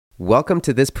Welcome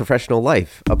to This Professional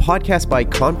Life, a podcast by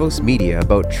Convos Media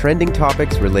about trending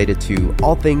topics related to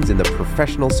all things in the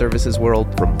professional services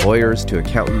world, from lawyers to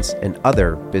accountants and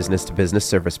other business-to-business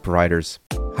service providers.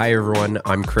 Hi everyone,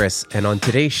 I'm Chris, and on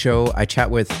today's show, I chat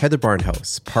with Heather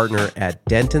Barnhouse, partner at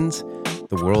Dentons,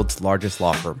 the world's largest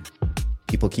law firm.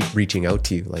 People keep reaching out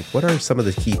to you, like, what are some of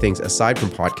the key things, aside from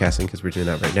podcasting, because we're doing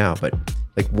that right now, but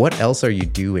like, what else are you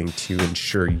doing to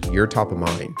ensure you're top of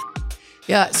mind?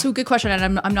 Yeah, so good question,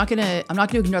 and I'm not gonna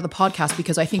ignore the podcast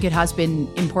because I think it has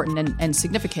been important and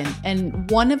significant. And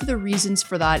one of the reasons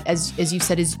for that, as you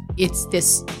said, is it's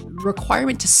this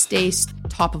requirement to stay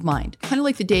top of mind. Kind of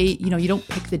like the day, you don't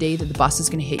pick the day that the bus is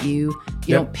going to hit you.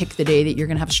 You don't pick the day that you're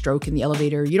going to have a stroke in the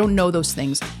elevator. You don't know those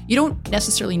things. You don't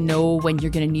necessarily know when you're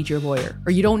going to need your lawyer,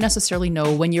 or you don't necessarily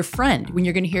know when you're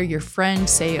going to hear your friend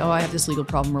say, oh, I have this legal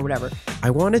problem or whatever. I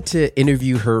wanted to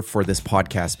interview her for this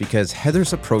podcast because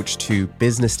Heather's approach to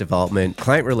business development,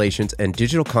 client relations, and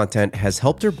digital content has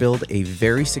helped her build a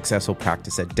very successful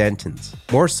practice at Dentons.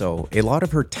 More so, a lot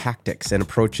of her tactics and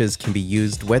approaches can be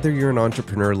used whether you're an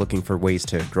entrepreneur looking for ways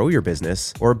to grow your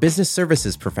business or a business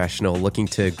services professional looking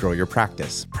to grow your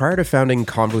practice. Prior to founding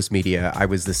Convos Media, I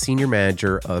was the senior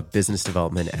manager of business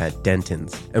development at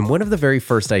Dentons. And one of the very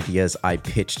first ideas I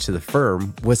pitched to the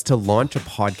firm was to launch a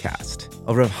podcast.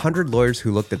 Of 100 lawyers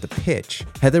who looked at the pitch,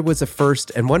 Heather was the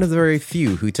first and one of the very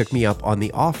few who took me up on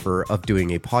the offer of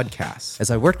doing a podcast.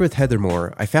 As I worked with Heather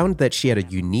more, I found that she had a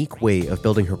unique way of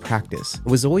building her practice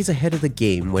and was always ahead of the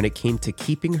game when it came to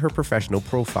keeping her professional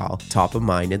profile top of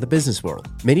mind in the business world.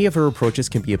 Many of her approaches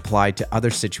can be applied to other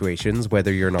situations,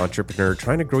 whether you're an entrepreneur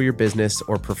trying to grow your business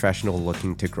or professional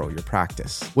looking to grow your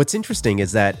practice. What's interesting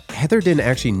is that Heather didn't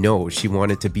actually know she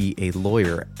wanted to be a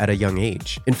lawyer at a young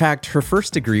age. In fact, her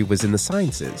first degree was in the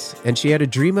sciences, and she had a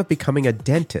dream of becoming a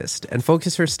dentist and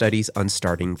focused her studies on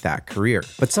starting that career.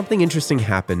 But something interesting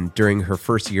happened during her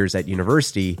first years at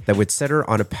university that would set her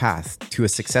on a path to a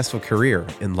successful career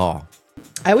in law.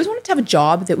 I always wanted to have a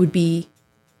job that would be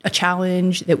a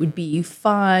challenge, that would be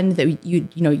fun, that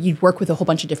you'd work with a whole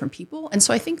bunch of different people. And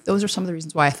so I think those are some of the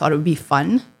reasons why I thought it would be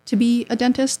fun to be a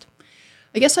dentist.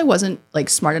 I guess I wasn't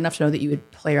smart enough to know that you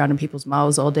would play around in people's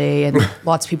mouths all day, and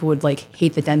lots of people would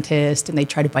hate the dentist and they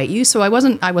try to bite you. So I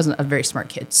wasn't a very smart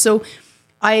kid. So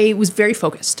I was very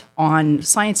focused on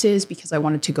sciences because I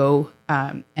wanted to go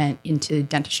and into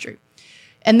dentistry.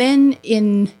 And then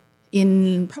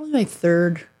in probably my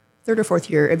third or fourth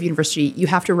year of university, you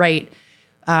have to write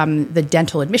the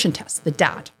dental admission test, the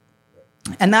DAT.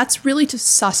 And that's really to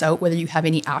suss out whether you have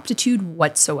any aptitude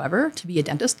whatsoever to be a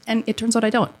dentist. And it turns out I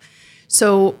don't.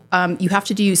 So you have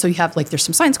there's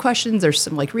some science questions, there's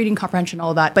some reading comprehension,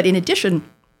 all of that. But in addition,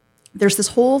 there's this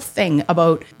whole thing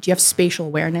about, do you have spatial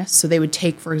awareness? So they would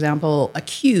take, for example, a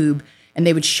cube, and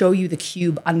they would show you the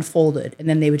cube unfolded. And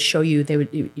then they would show you,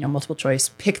 multiple choice,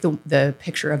 pick the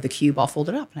picture of the cube all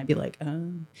folded up. And I'd be like,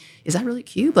 is that really a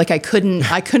cube? I couldn't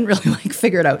really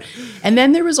figure it out. And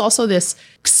then there was also this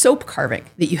soap carving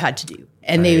that you had to do.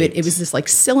 And it was this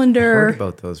cylinder. I heard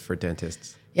about those for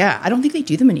dentists. Yeah, I don't think they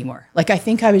do them anymore. I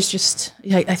think I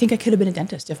think I could have been a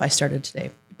dentist if I started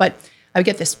today. But I would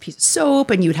get this piece of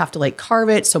soap, and you would have to carve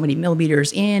it so many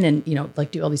millimeters in, and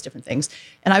do all these different things.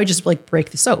 And I would just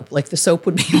break the soap. The soap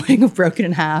would be broken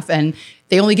in half, and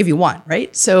they only give you one,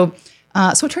 right? So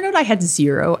it turned out I had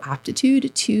zero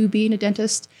aptitude to being a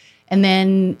dentist. And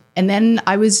then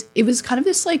it was kind of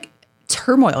this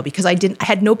turmoil because I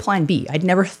had no plan B. I'd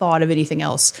never thought of anything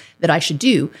else that I should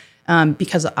do.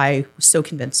 Because I was so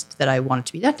convinced that I wanted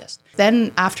to be a dentist.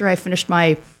 Then after I finished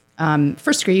my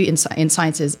first degree in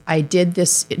sciences, I did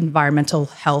this environmental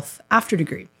health after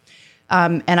degree.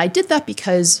 And I did that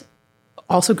because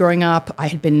also growing up, I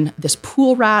had been this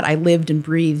pool rat. I lived and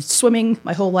breathed swimming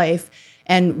my whole life.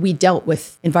 And we dealt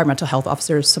with environmental health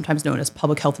officers, sometimes known as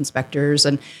public health inspectors.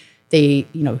 And they,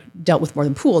 dealt with more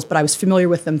than pools, but I was familiar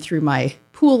with them through my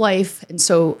pool life. And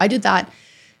so I did that.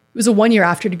 It was a 1-year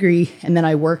after degree, and then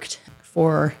I worked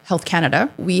for Health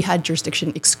Canada. We had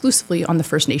jurisdiction exclusively on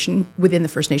within the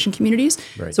First Nation communities.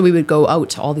 Right. So we would go out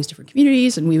to all these different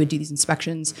communities, and we would do these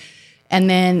inspections. And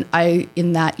then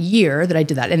in that year that I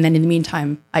did that, and then in the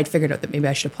meantime, I'd figured out that maybe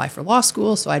I should apply for law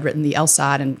school. So I'd written the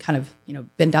LSAT and kind of,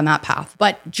 been down that path.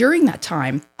 But during that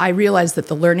time, I realized that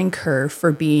the learning curve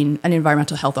for being an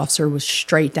environmental health officer was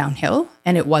straight downhill,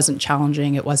 and it wasn't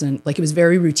challenging. It wasn't it was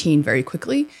very routine very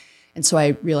quickly. And so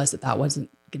I realized that wasn't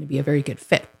going to be a very good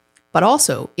fit. But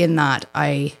also in that,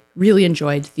 I really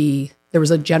enjoyed there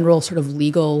was a general sort of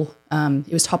legal,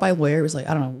 it was taught by a lawyer. It was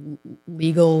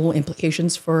legal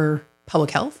implications for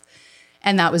public health.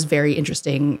 And that was very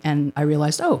interesting. And I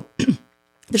realized,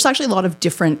 there's actually a lot of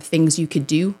different things you could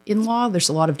do in law. There's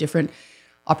a lot of different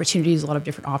opportunities, a lot of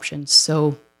different options.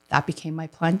 So that became my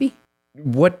plan B.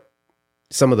 What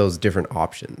some of those different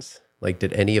options, like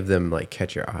did any of them like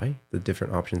catch your eye, the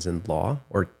different options in law,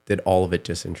 or did all of it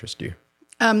just interest you?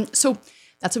 So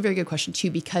that's a very good question too,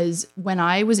 because when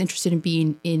I was interested in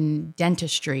being in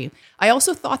dentistry, I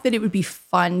also thought that it would be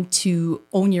fun to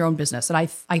own your own business. And I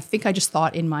think I just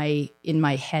thought in my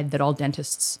head that all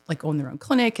dentists like own their own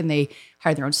clinic and they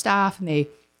hire their own staff and they,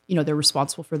 they're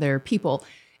responsible for their people.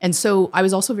 And so I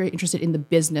was also very interested in the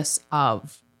business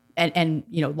of, and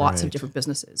lots of different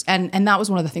businesses. And that was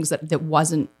one of the things that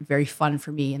wasn't very fun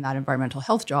for me in that environmental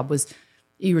health job was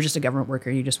you were just a government worker.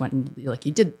 You just went and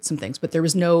you did some things, but there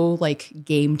was no like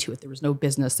game to it. There was no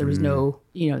business. There was no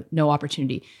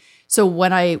opportunity. So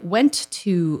when I went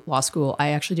to law school, I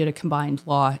actually did a combined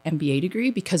law MBA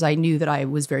degree because I knew that I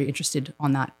was very interested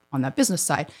on that business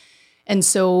side. And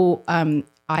so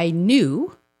I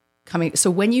knew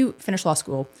so when you finish law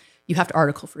school, you have to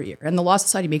article for a year. And the Law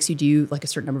Society makes you do like a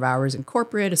certain number of hours in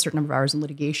corporate, a certain number of hours in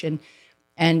litigation.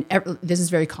 And this is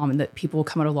very common that people will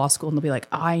come out of law school and they'll be like,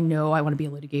 I know I want to be a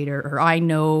litigator, or I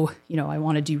know, I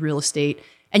want to do real estate.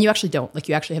 And you actually don't. Like,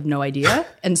 you actually have no idea.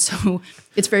 And so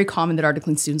it's very common that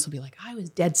articling students will be like, I was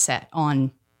dead set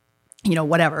on,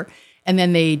 whatever. And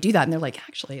then they do that and they're like,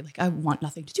 actually, like, I want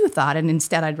nothing to do with that. And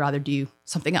instead, I'd rather do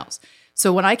something else.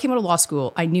 So when I came out of law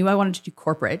school, I knew I wanted to do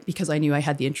corporate because I knew I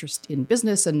had the interest in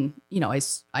business. And,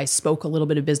 I spoke a little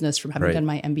bit of business from having done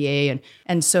my MBA.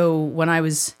 And so when I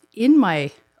was in my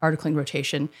articling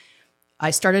rotation, I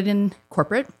started in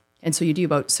corporate. And so you do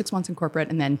about 6 months in corporate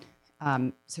and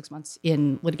then 6 months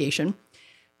in litigation.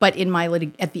 But in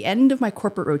at the end of my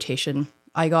corporate rotation,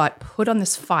 I got put on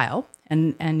this file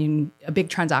and in a big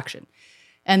transaction.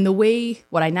 And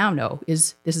what I now know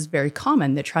is this is very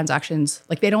common that transactions,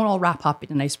 like they don't all wrap up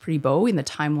in a nice pretty bow in the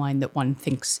timeline that one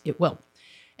thinks it will.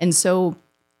 And so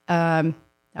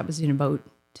that was in about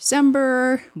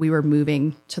December. We were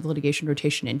moving to the litigation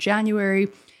rotation in January,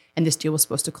 and this deal was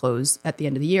supposed to close at the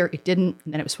end of the year. It didn't,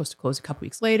 and then it was supposed to close a couple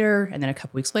weeks later, and then a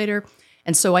couple weeks later.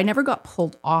 And so I never got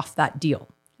pulled off that deal.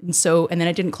 And then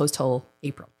it didn't close till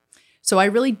April. So I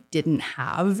really didn't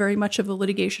have very much of a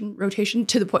litigation rotation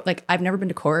to the point, like I've never been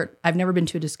to court. I've never been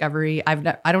to a discovery. I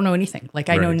don't know anything. Like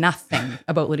I know nothing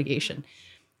about litigation,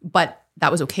 but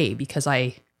that was okay because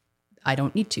I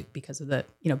don't need to because of the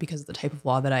type of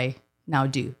law that I now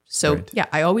do. So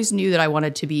I always knew that I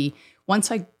wanted to be,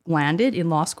 once I landed in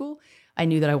law school, I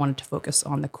knew that I wanted to focus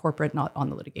on the corporate, not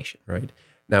on the litigation. Right.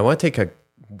 Now I want to take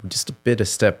just a bit of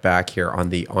step back here on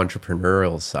the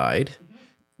entrepreneurial side.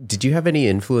 Did you have any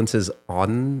influences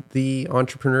on the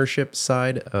entrepreneurship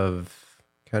side of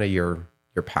kind of your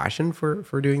passion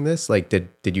for doing this? Like,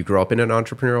 did you grow up in an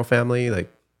entrepreneurial family?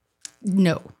 Like,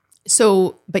 no.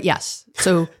 So, but yes.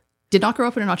 So did not grow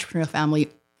up in an entrepreneurial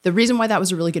family. The reason why that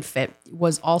was a really good fit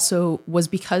was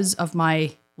because of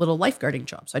my little lifeguarding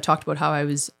job. So I talked about how I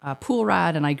was a pool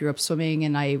rat and I grew up swimming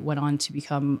and I went on to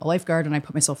become a lifeguard and I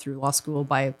put myself through law school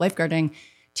by lifeguarding,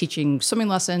 teaching swimming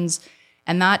lessons.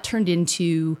 And that turned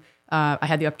into, I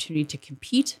had the opportunity to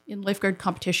compete in lifeguard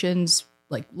competitions,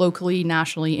 like locally,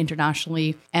 nationally,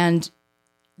 internationally. And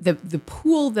the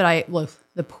pool that I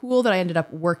ended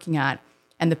up working at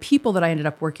and the people that I ended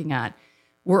up working at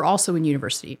were also in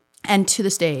university. And to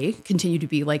this day, continue to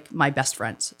be like my best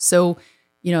friends. So,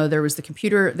 there was the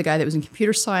guy that was in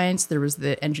computer science, there was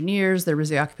the engineers, there was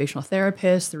the occupational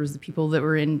therapists, there was the people that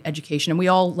were in education. And we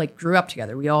all like grew up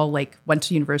together. We all like went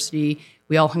to university.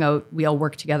 We all hung out. We all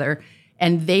worked together.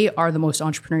 And they are the most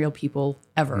entrepreneurial people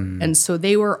ever. And so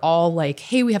they were all like,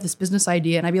 hey, we have this business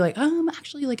idea. And I'd be like,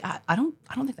 actually, like, I don't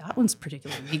think that one's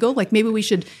particularly legal. Like maybe we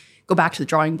should go back to the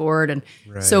drawing board. And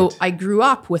so I grew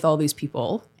up with all these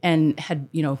people and had,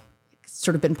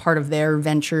 sort of been part of their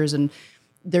ventures. And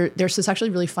there's this actually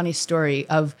really funny story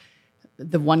of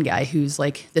the one guy who's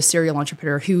like the serial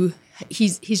entrepreneur who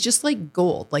he's just like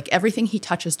gold. Like everything he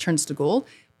touches turns to gold,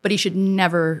 but he should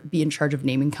never be in charge of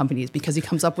naming companies because he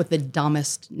comes up with the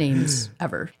dumbest names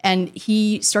ever. And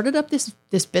he started up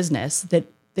this business that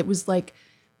was like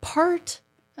part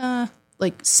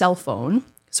like cell phone.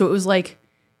 So it was like,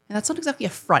 and that's not exactly a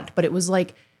front, but it was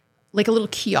like a little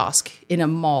kiosk in a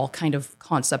mall kind of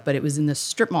concept, but it was in this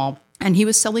strip mall. And he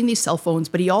was selling these cell phones,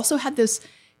 but he also had this,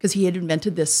 because he had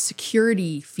invented this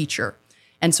security feature.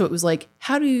 And so it was like,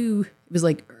 it was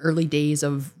like early days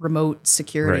of remote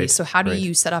security. So how do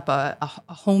you set up a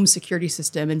home security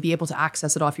system and be able to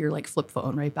access it off your like flip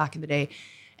phone, right? Back in the day.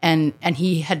 And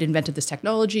he had invented this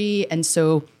technology. And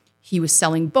so he was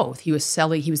selling both. He was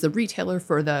the retailer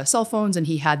for the cell phones, and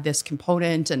he had this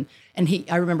component, and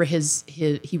I remember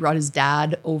he brought his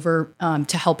dad over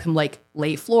to help him like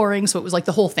lay flooring. So it was like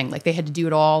the whole thing, like they had to do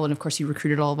it all. And of course he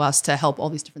recruited all of us to help all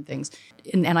these different things.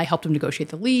 And I helped him negotiate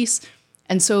the lease.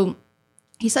 And so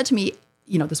he said to me,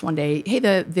 this one day, hey,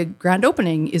 the grand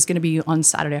opening is going to be on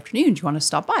Saturday afternoon. Do you want to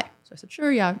stop by? So I said,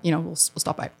 sure, yeah, we'll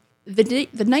stop by.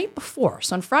 The night before,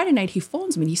 so on Friday night, he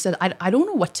phones me and he said, I don't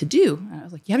know what to do. And I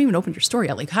was like, you haven't even opened your store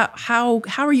yet. Like, how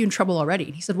are you in trouble already?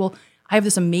 And he said, well, I have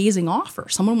this amazing offer.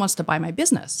 Someone wants to buy my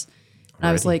business. And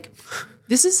I was like,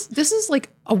 this is like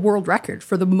a world record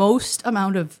for the most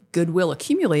amount of goodwill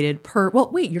accumulated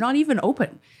wait, you're not even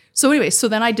open. So anyway,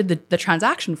 then I did the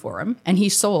transaction for him, and he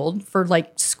sold for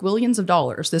like squillions of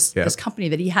dollars this company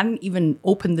that he hadn't even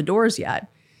opened the doors yet.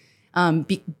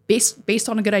 Based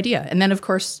on a good idea. And then of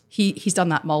course he's done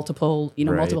that multiple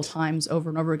times over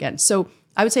and over again. So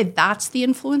I would say that's the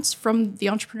influence from the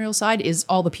entrepreneurial side, is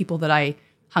all the people that I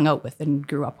hung out with and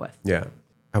grew up with. Yeah.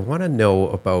 I want to know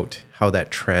about how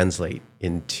that translates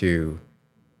into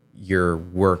your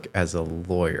work as a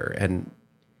lawyer, and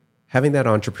having that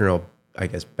entrepreneurial, I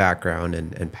guess, background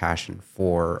and passion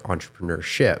for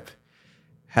entrepreneurship.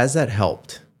 Has that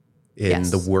helped in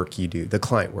the work you do, the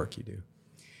client work you do?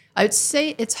 I would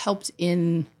say it's helped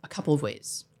in a couple of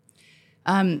ways.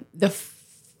 The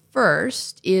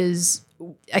first is,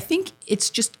 I think it's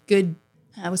just good,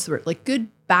 what's the word? Like good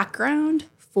background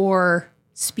for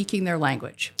speaking their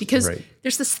language. Because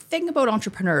there's this thing about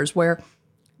entrepreneurs where,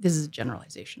 this is a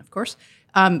generalization, of course,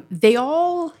 they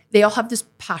all have this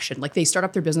passion. Like they start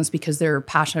up their business because they're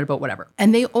passionate about whatever.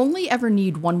 And they only ever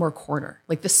need one more corner.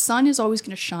 Like the sun is always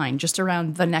going to shine just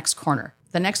around the next corner,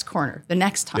 the next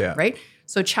time, right?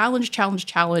 So challenge.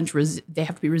 They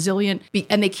have to be resilient,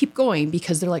 and they keep going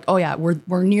because they're like, oh yeah,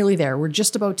 we're nearly there. We're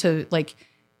just about to, like,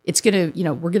 it's gonna,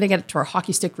 we're gonna get to our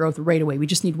hockey stick growth right away. We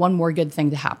just need one more good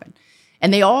thing to happen,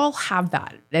 and they all have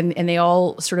that, and they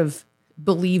all sort of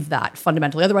believe that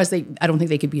fundamentally. Otherwise, I don't think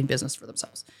they could be in business for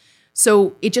themselves.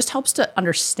 So it just helps to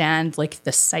understand like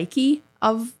the psyche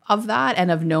of that,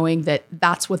 and of knowing that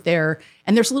that's what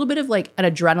and there's a little bit of like an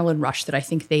adrenaline rush that I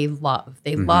think they love.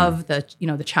 They love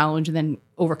the challenge, and then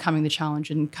overcoming the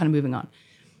challenge and kind of moving on.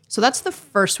 So that's the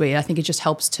first way. I think it just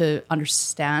helps to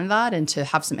understand that and to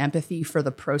have some empathy for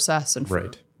the process and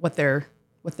for what they're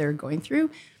going through.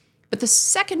 But the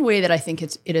second way that I think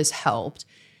it has helped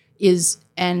is,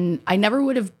 and I never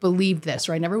would have believed this,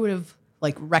 or I never would have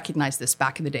like recognized this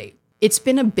back in the day. It's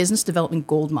been a business development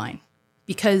gold mine,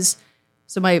 because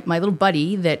so my little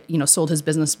buddy that, sold his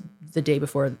business the day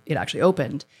before it actually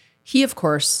opened, he, of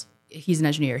course, he's an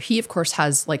engineer. He, of course,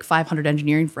 has like 500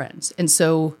 engineering friends. And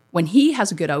so when he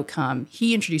has a good outcome,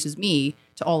 he introduces me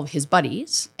to all of his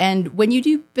buddies. And when you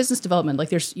do business development, like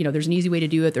there's an easy way to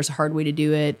do it. There's a hard way to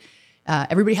do it.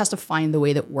 Everybody has to find the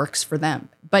way that works for them.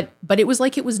 But it was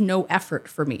like, it was no effort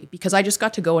for me, because I just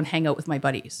got to go and hang out with my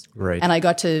buddies. Right. And I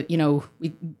got to,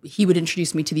 he would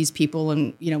introduce me to these people,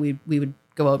 and, we would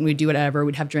go out and we'd do whatever,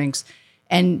 we'd have drinks.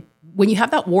 And when you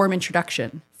have that warm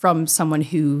introduction from someone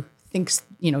who thinks,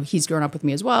 he's grown up with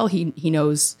me as well, he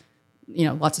knows,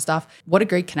 lots of stuff. What a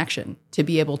great connection to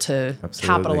be able to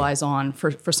capitalize on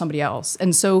for somebody else.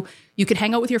 And so you could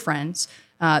hang out with your friends.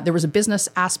 There was a business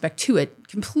aspect to it,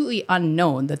 completely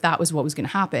unknown that was what was going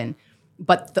to happen.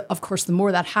 But of course, the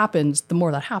more that happens, the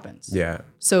more that happens. Yeah.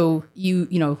 So you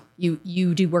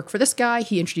do work for this guy.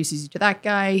 He introduces you to that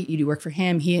guy. You do work for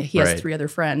him. He has 3 other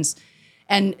friends.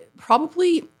 And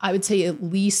probably, I would say at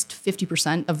least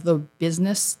 50% of the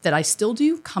business that I still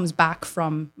do comes back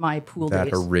from my pool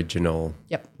days. That original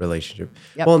relationship.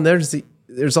 Yep. Well, and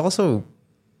there's also,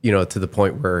 to the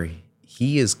point where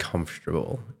he is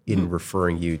comfortable in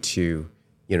referring you to,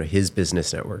 his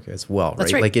business network as well, right?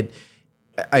 That's right. Like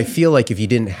I feel like if you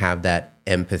didn't have that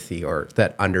empathy or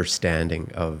that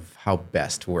understanding of how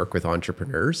best to work with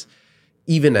entrepreneurs,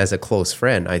 even as a close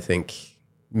friend, I think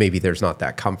maybe there's not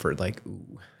that comfort. Like,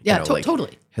 ooh,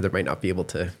 totally. Heather might not be able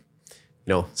to,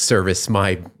 service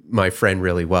my friend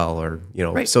really well, or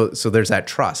so there's that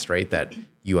trust, right? That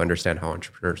you understand how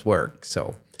entrepreneurs work.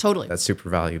 So totally, that's super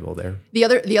valuable there. The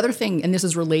other thing, and this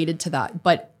is related to that,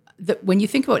 but when you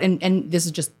think about, and this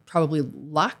is just probably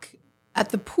luck,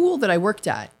 at the pool that I worked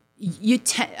at,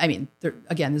 again,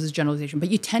 this is generalization, but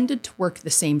you tended to work the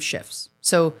same shifts.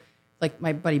 So like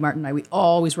my buddy Martin and I, we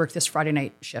always work this Friday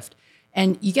night shift,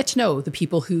 and you get to know the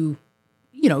people who,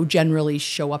 generally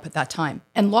show up at that time.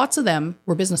 And lots of them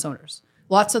were business owners.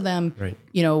 Lots of them,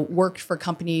 worked for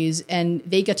companies, and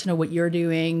they get to know what you're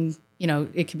doing.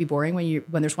 It can be boring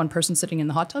when there's one person sitting in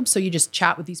the hot tub. So you just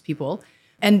chat with these people,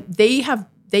 and they have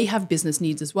they have business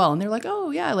needs as well. And they're like, oh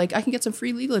yeah, like I can get some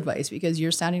free legal advice because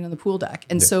you're standing on the pool deck.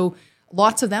 And so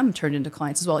lots of them turned into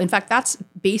clients as well. In fact, that's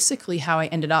basically how I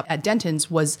ended up at Denton's.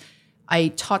 Was I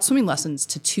taught swimming lessons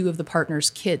to 2 of the partners'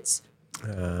 kids.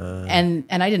 And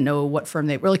I didn't know what firm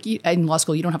they were. Like in law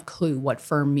school, you don't have a clue what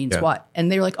firm means what.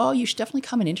 And they were like, oh, you should definitely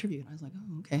come and interview. And I was like,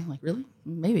 oh, okay. Like, really?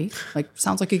 Maybe. Like,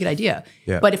 sounds like a good idea.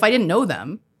 Yeah. But if I didn't know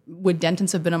them, would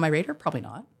Denton's have been on my radar? Probably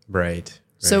not. Right.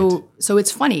 So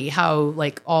it's funny how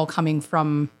like all coming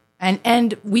from,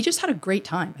 and we just had a great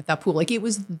time at that pool. Like it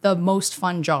was the most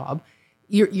fun job.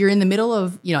 You're in the middle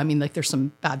of, I mean, like there's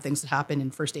some bad things that happen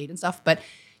in first aid and stuff, but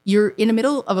you're in the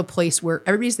middle of a place where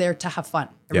everybody's there to have fun.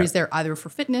 Everybody's there either for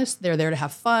fitness, they're there to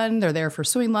have fun, they're there for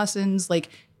swimming lessons. Like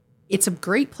it's a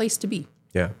great place to be.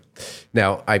 Yeah.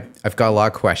 Now I've got a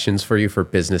lot of questions for you for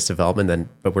business development,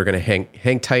 but we're going to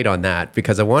hang tight on that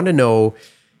because I want to know.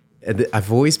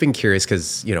 I've always been curious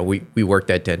because we worked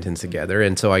at Denton's together,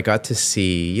 and so I got to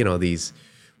see these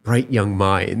bright young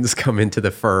minds come into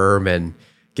the firm and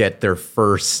get their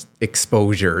first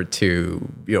exposure to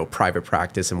private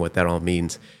practice and what that all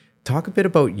means. Talk a bit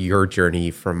about your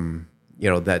journey from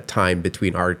that time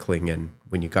between articling and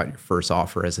when you got your first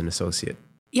offer as an associate.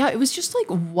 Yeah, it was just like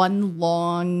one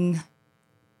long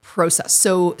process.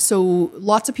 So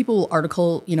lots of people will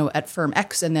article at firm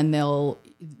X, and then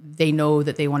they know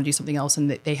that they want to do something else and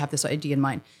that they have this idea in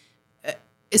mind.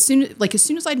 As soon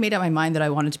as I'd made up my mind that I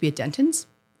wanted to be at Denton's,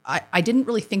 I didn't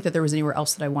really think that there was anywhere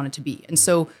else that I wanted to be. And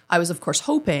so I was, of course,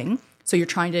 hoping, so you're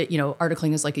trying to,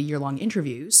 articling is like a year-long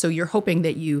interview. So you're hoping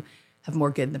that you have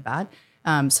more good than bad,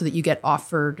 so that you get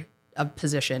offered a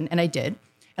position. And I did.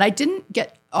 And I didn't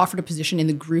get offered a position in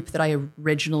the group that I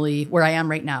originally, where I am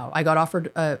right now. I got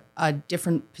offered a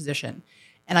different position.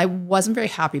 And I wasn't very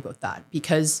happy about that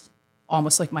because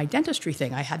almost like my dentistry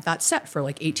thing, I had that set for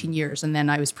like 18 years. And then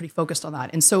I was pretty focused on that.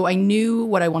 And so I knew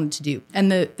what I wanted to do. And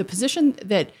the position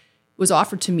that was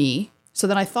offered to me, so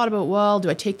then I thought about, well, do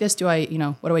I take this? Do I,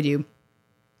 what do I do?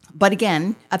 But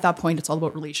again, at that point, it's all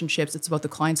about relationships. It's about the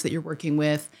clients that you're working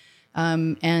with.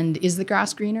 And is the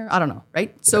grass greener? I don't know,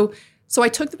 right? So I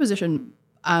took the position,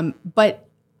 but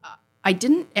I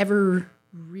didn't ever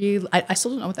really, I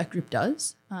still don't know what that group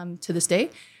does to this day.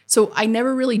 So I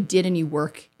never really did any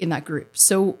work in that group.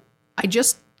 So I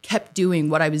just kept doing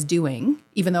what I was doing,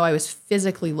 even though I was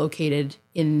physically located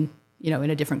in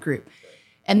a different group.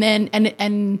 And then,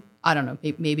 and I don't know,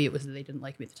 maybe it was that they didn't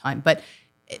like me at the time, but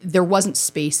there wasn't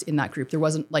space in that group. There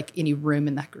wasn't like any room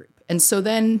in that group. And so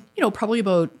then, probably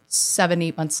about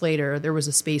 7-8 months later, there was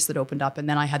a space that opened up, and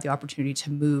then I had the opportunity to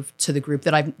move to the group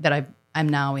that I'm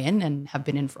now in and have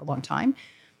been in for a long time.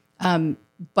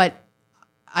 But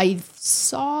I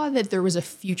saw that there was a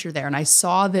future there, and I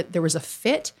saw that there was a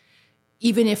fit,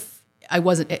 even if I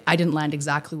didn't land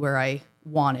exactly where I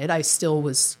wanted. I still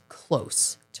was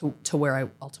close to where I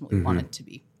ultimately wanted to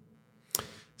be.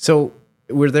 So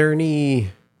were there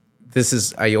any,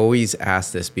 I always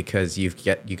ask this because you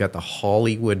got the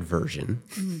Hollywood version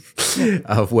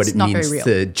of what it means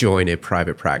to join a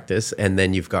private practice, and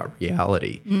then you've got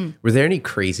reality. Were there any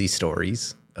crazy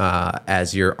stories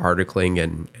as you're articling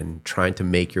and trying to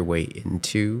make your way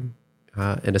into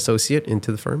an associate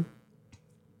into the firm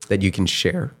that you can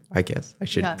share? I guess I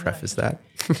should preface that.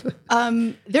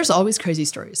 There's always crazy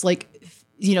stories. Like,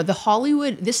 the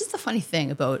Hollywood, this is the funny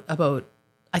thing about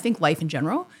I think life in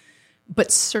general, but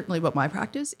certainly about my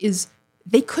practice, is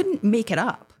they couldn't make it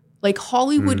up. Like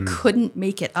Hollywood couldn't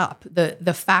make it up.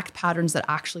 The fact patterns that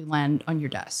actually land on your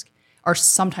desk are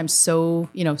sometimes so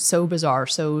bizarre,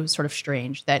 so sort of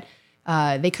strange that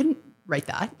they couldn't write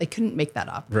that. They couldn't make that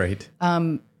up. Right.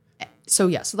 So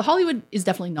the Hollywood is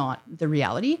definitely not the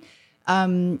reality.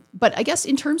 But I guess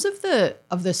in terms of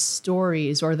the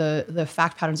stories or the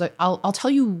fact patterns, I'll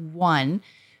tell you one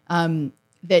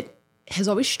that has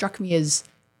always struck me as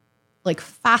like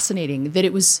fascinating, that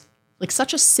it was like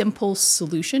such a simple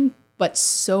solution, but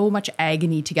so much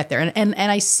agony to get there. And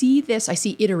I see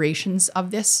iterations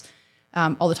of this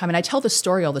all the time. And I tell this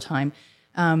story all the time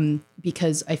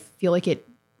because I feel like it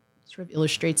sort of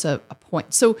illustrates a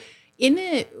point. So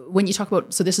when you talk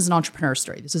about, so this is an entrepreneur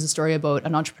story. This is a story about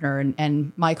an entrepreneur,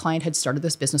 and my client had started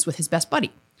this business with his best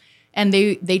buddy. And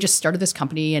they just started this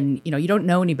company, and you don't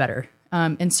know any better.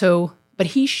 But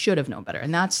he should have known better.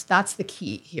 And that's the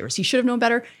key here, is he should have known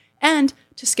better. And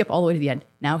to skip all the way to the end,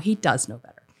 now he does know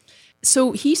better.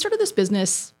 So he started this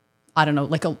business, I don't know,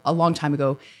 like a long time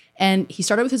ago. And he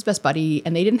started with his best buddy,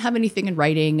 and they didn't have anything in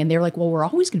writing. And they were like, well, we're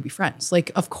always going to be friends.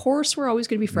 Like, of course, we're always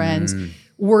going to be friends.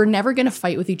 We're never going to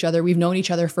fight with each other. We've known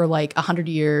each other for like 100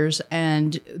 years.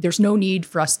 And there's no need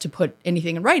for us to put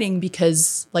anything in writing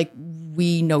because like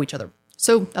we know each other.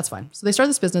 So that's fine. So they start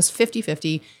this business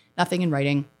 50-50, nothing in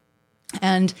writing.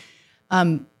 And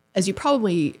as you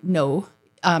probably know,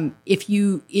 if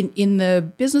you, in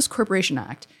the Business Corporation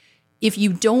Act, if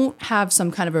you don't have some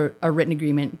kind of a written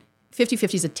agreement,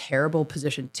 50-50 is a terrible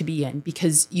position to be in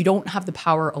because you don't have the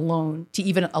power alone to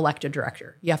even elect a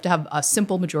director. You have to have a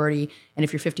simple majority. And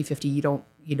if you're 50-50,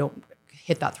 you don't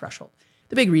hit that threshold.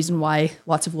 The big reason why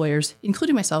lots of lawyers,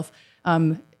 including myself,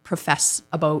 profess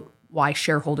about why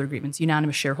shareholder agreements,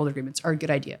 unanimous shareholder agreements are a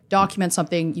good idea. Document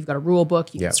something, you've got a rule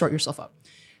book, you can sort yourself out.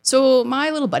 So my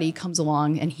little buddy comes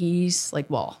along and he's like,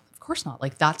 well, of course not.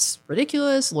 Like, that's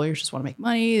ridiculous. Lawyers just want to make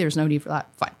money. There's no need for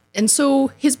that. Fine. And so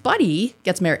his buddy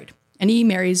gets married and he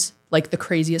marries like the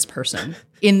craziest person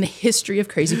in the history of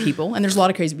crazy people. And there's a lot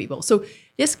of crazy people. So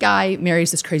this guy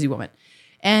marries this crazy woman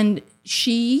and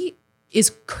she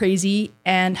is crazy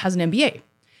and has an MBA.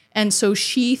 And so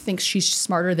she thinks she's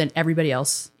smarter than everybody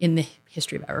else in the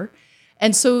history of ever.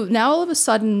 And so now all of a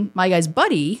sudden, my guy's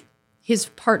buddy, his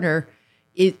partner,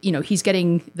 he's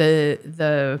getting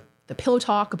the pillow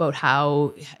talk about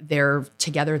how they're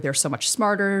together, they're so much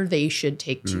smarter. They should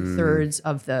take 2/3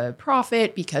 of the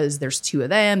profit because there's two of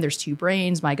them, there's two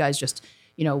brains. My guy's just,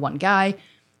 one guy.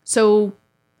 So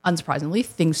unsurprisingly,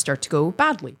 things start to go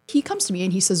badly. He comes to me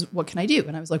and he says, what can I do?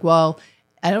 And I was like, well,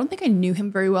 I don't think I knew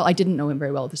him very well. I didn't know him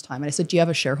very well at this time. And I said, do you have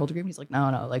a shareholder agreement? He's like,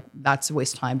 no, like that's a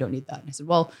waste of time. Don't need that. And I said,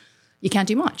 well, you can't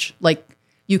do much. Like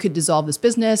you could dissolve this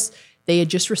business. They had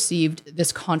just received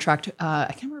this contract. I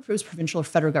can't remember if it was provincial or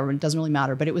federal government. It doesn't really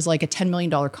matter, but it was like a $10 million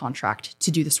contract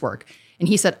to do this work. And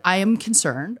he said, I am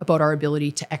concerned about our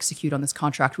ability to execute on this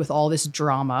contract with all this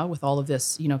drama, with all of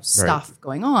this, stuff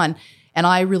going on. And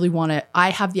I really want to, I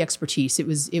have the expertise. It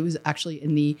was actually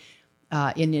in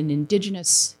an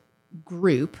Indigenous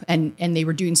group and they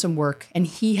were doing some work and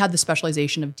he had the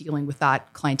specialization of dealing with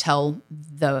that clientele.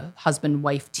 The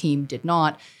husband-wife team did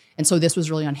not. And so this was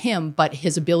really on him, but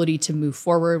his ability to move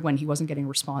forward when he wasn't getting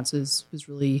responses was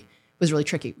really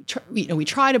tricky. We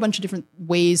tried a bunch of different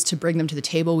ways to bring them to the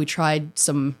table. We tried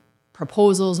some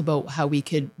proposals about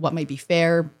what might be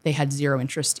fair. They had zero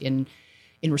interest in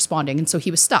responding. And so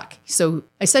he was stuck. So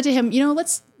I said to him,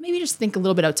 let's maybe just think a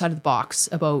little bit outside of the box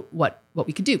about what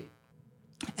we could do.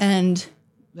 And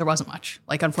there wasn't much.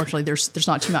 Like, unfortunately, there's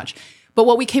not too much. But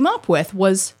what we came up with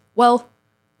was, well,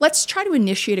 let's try to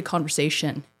initiate a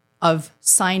conversation of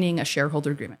signing a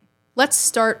shareholder agreement. Let's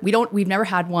start. We've never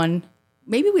had one.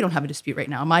 Maybe we don't have a dispute right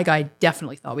now. My guy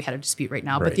definitely thought we had a dispute right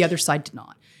now, but the other side did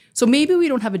not. So maybe we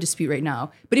don't have a dispute right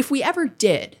now. But if we ever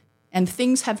did, and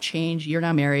things have changed, you're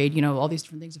now married, all these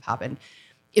different things have happened.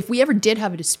 If we ever did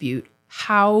have a dispute,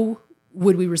 how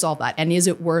would we resolve that? And is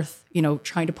it worth,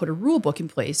 trying to put a rule book in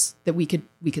place that we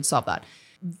could solve that?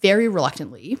 Very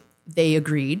reluctantly, they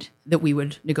agreed that we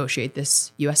would negotiate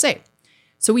this USA.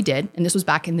 So we did. And this was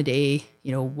back in the day,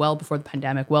 well before the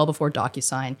pandemic, well before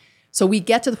DocuSign. So we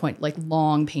get to the point, like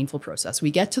long, painful process. We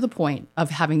get to the point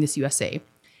of having this USA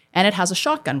and it has a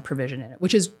shotgun provision in it,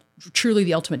 which is truly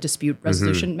the ultimate dispute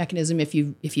resolution mechanism. If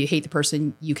you hate the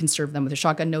person, you can serve them with a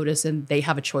shotgun notice and they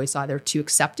have a choice either to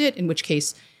accept it, in which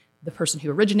case the person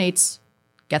who originates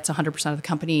gets 100% of the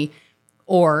company,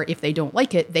 or if they don't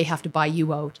like it, they have to buy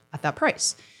you out at that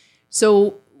price.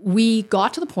 So we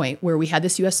got to the point where we had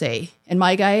this USA, and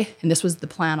my guy, and this was the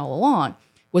plan all along,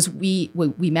 was we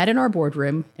met in our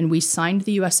boardroom and we signed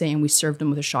the USA and we served them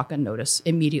with a shotgun notice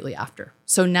immediately after.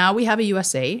 So now we have a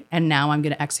USA and now I'm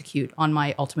going to execute on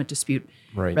my ultimate dispute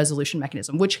resolution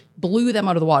mechanism, which blew them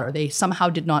out of the water. They somehow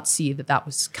did not see that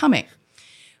was coming.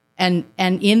 And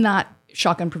in that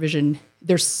shotgun provision,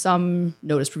 there's some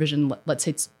notice provision. Let's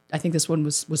say I think this one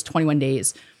was 21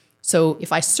 days. So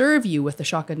if I serve you with the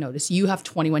shotgun notice, you have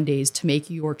 21 days to make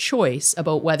your choice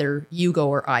about whether you go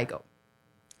or I go.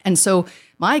 And so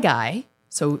my guy,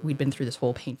 so we'd been through this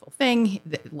whole painful thing.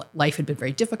 Life had been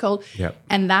very difficult. Yep.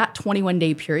 And that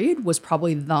 21-day period was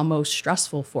probably the most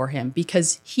stressful for him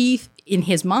because in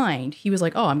his mind, he was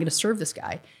like, oh, I'm going to serve this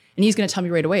guy. And he's going to tell me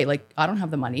right away, like, I don't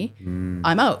have the money.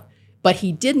 I'm out. But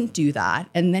he didn't do that.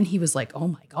 And then he was like, oh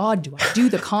my God, do I do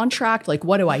the contract? Like,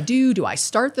 what do I do? Do I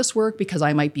start this work? Because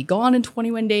I might be gone in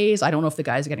 21 days. I don't know if the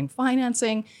guy's getting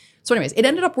financing. So anyways, it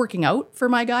ended up working out for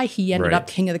my guy. He ended up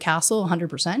king of the castle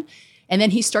 100%. And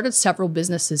then he started several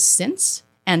businesses since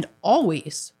and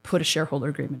always put a shareholder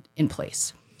agreement in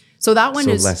place. So that one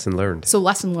is lesson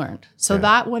learned. So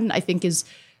that one I think is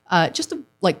just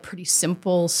a pretty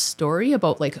simple story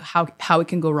about like how it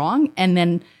can go wrong. And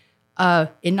then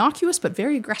innocuous but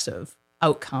very aggressive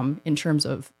outcome in terms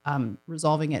of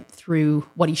resolving it through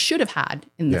what he should have had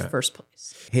in the first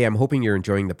place. Hey, I'm hoping you're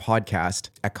enjoying the podcast.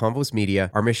 At Convos Media,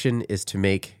 our mission is to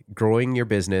make growing your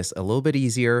business a little bit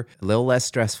easier, a little less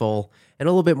stressful, and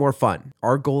a little bit more fun.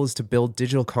 Our goal is to build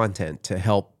digital content to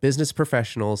help business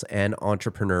professionals and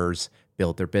entrepreneurs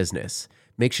build their business.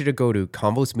 Make sure to go to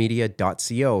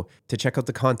convosmedia.co to check out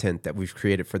the content that we've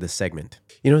created for this segment.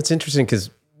 You know, it's interesting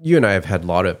because you and I have had a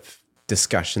lot of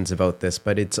discussions about this,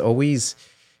 but it's always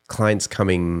clients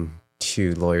coming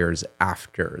to lawyers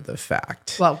after the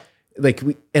fact. Well,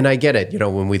 and I get it, you know,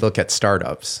 when we look at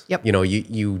startups, Yep. you know,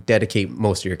 you dedicate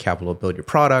most of your capital to build your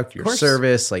product, your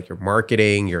service, like your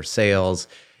marketing, your sales,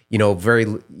 you know,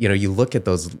 you look at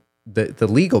those, the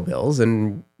legal bills,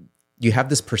 and you have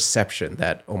this perception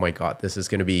that, oh my God, this is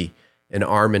going to be an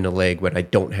arm and a leg when I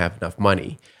don't have enough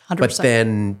money. 100%. But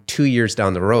then 2 years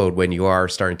down the road, when you are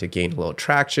starting to gain a little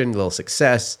traction, a little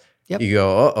success, you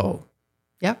go, uh-oh,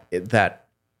 that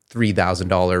 $3,000,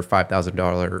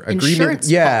 $5,000 agreement, Insurance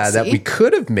that policy. we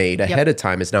could have made ahead of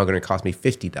time is now going to cost me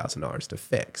 $50,000 to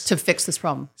fix. To fix this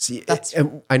problem. See,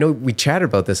 and I know we chatted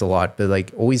about this a lot, but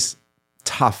like always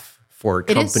tough for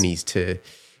companies to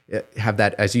have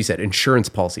that, as you said, insurance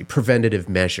policy, preventative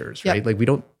measures, right? Like we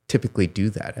don't typically do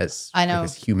that as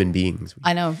human beings.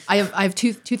 I know. I have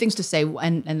two things to say,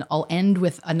 and I'll end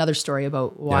with another story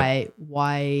about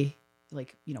why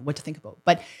like, you know, what to think about.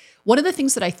 But one of the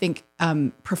things that I think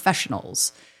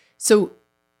professionals, so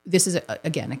this is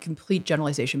again a complete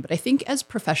generalization, but I think as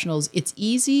professionals, it's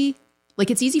easy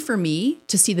for me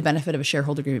to see the benefit of a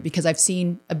shareholder agreement because I've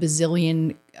seen a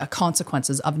bazillion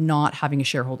consequences of not having a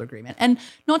shareholder agreement. And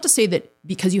not to say that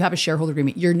because you have a shareholder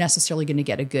agreement, you're necessarily going to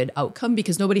get a good outcome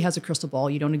because nobody has a crystal ball.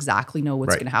 You don't exactly know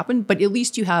what's going to happen, but at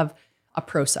least you have a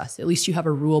process. At least you have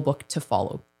a rule book to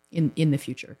follow in the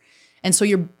future. And so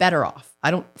you're better off. I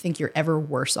don't think you're ever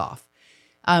worse off.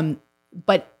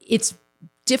 But it's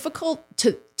difficult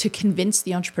to convince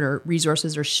the entrepreneur.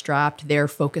 Resources are strapped. They're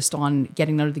focused on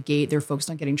getting out of the gate. They're focused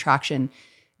on getting traction.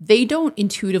 They don't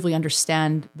intuitively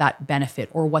understand that benefit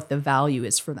or what the value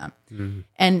is for them. Mm-hmm.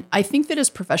 And I think that as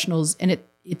professionals, and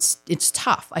it's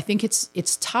tough. I think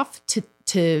it's tough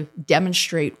to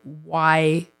demonstrate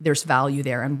why there's value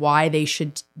there and why they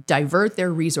should divert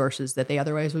their resources that they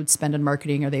otherwise would spend on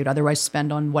marketing or they would otherwise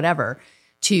spend on whatever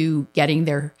to getting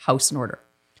their house in order.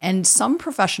 And some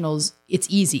professionals, it's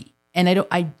easy. And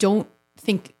I don't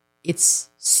think it's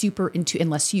super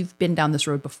unless you've been down this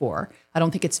road before. I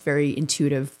don't think it's very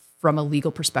intuitive from a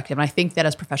legal perspective. And I think that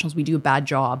as professionals, we do a bad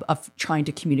job of trying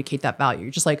to communicate that value.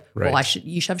 You're just like, well,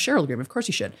 you should have a shareholder agreement. Of course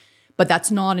you should. But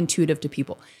that's not intuitive to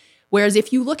people. Whereas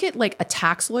if you look at like a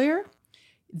tax lawyer,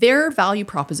 their value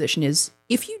proposition is,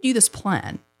 if you do this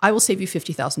plan, I will save you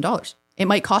 $50,000. It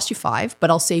might cost you $5,000, but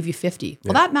I'll save you $50,000.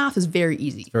 Well, that math is very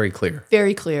easy. Very clear.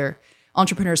 Very clear.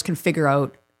 Entrepreneurs can figure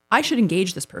out, I should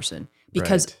engage this person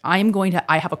because I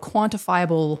have a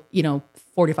quantifiable,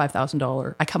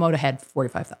 $45,000. I come out ahead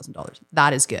 $45,000.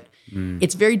 That is good.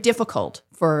 It's very difficult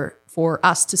for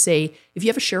us to say, if you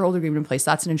have a shareholder agreement in place,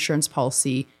 that's an insurance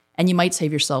policy, and you might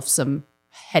save yourself some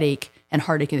headache and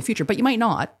heartache in the future, but you might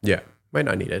not. Yeah, might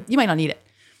not need it. You might not need it.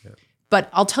 Yeah. But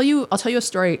I'll tell you a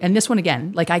story, and this one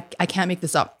again, like I can't make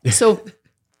this up. So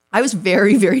I was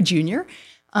very, very junior.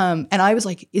 And I was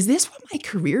like, is this what my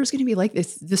career is going to be like?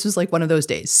 This was like one of those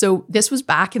days. So this was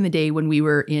back in the day when we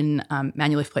were in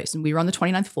Manulife Place, and we were on the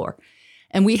 29th floor.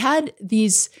 And we had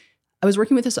I was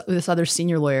working with this other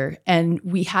senior lawyer, and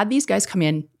we had these guys come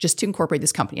in just to incorporate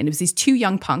this company. And it was these two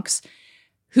young punks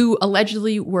who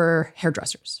allegedly were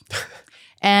hairdressers.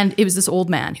 And it was this old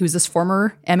man who was this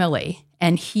former MLA,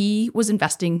 and he was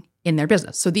investing in their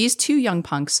business. So these two young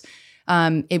punks,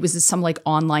 it was some like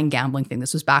online gambling thing.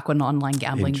 This was back when online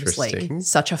gambling was like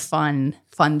such a fun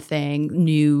thing,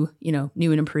 new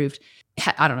and improved.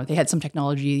 I don't know. They had some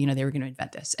technology, they were going to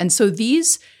invent this. And so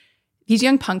these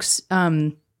young punks,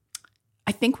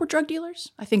 I think were drug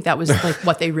dealers. I think that was like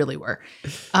what they really were.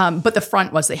 But the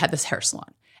front was they had this hair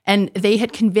salon, and they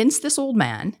had convinced this old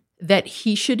man that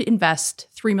he should invest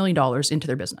 $3 million into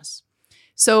their business.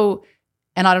 So,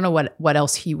 and I don't know what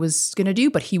else he was going to do,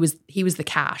 but he was the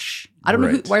cash. I don't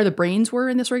know where the brains were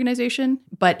in this organization,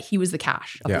 but he was the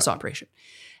cash of this operation.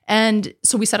 And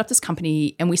so we set up this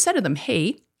company, and we said to them,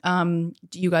 hey, do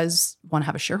you guys want to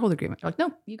have a shareholder agreement? They're like,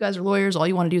 no, you guys are lawyers. All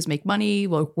you want to do is make money.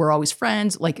 Well, we're always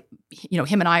friends. Like,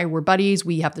 him and I were buddies.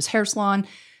 We have this hair salon.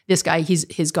 This guy,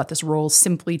 he's got this role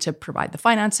simply to provide the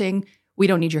financing. We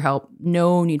don't need your help.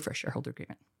 No need for a shareholder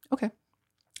agreement. Okay.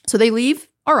 So they leave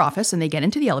our office and they get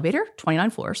into the elevator, 29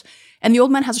 floors, and the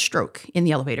old man has a stroke in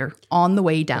the elevator on the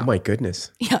way down. Oh my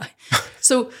goodness. Yeah.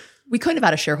 So we couldn't have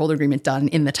had a shareholder agreement done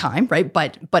in the time, right?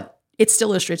 But it still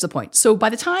illustrates the point. So by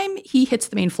the time he hits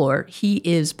the main floor, he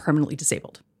is permanently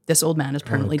disabled. This old man is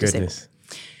permanently disabled.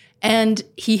 And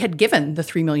he had given the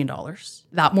 $3 million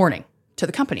that morning to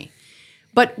the company.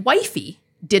 But wifey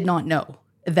did not know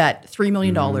that $3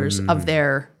 million of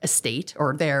their estate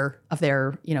or of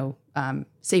their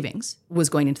savings was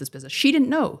going into this business. She didn't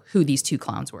know who these two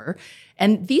clowns were.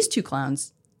 And these two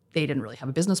clowns, they didn't really have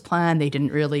a business plan. They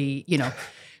didn't really,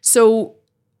 So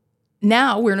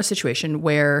now we're in a situation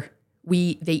where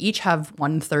they each have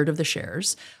 1/3 of the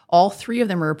shares. All three of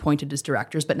them are appointed as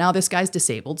directors, but now this guy's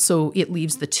disabled. So it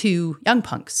leaves the two young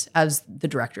punks as the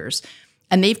directors.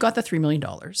 And they've got the $3 million.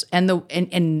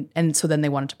 And so then they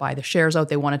wanted to buy the shares out.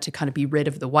 They wanted to kind of be rid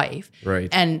of the wife. Right.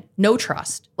 And no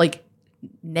trust, like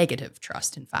negative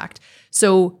trust, in fact.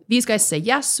 So these guys say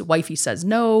yes. Wifey says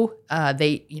no.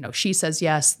 She says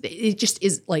yes. It just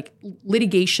is like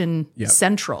litigation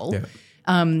central.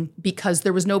 Because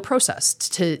there was no process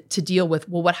to deal with,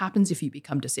 well, what happens if you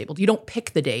become disabled? You don't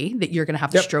pick the day that you're going to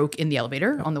have a stroke in the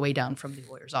elevator on the way down from the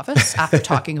lawyer's office after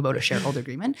talking about a shareholder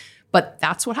agreement. But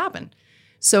that's what happened.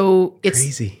 So it's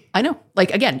crazy. I know.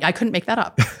 Like, again, I couldn't make that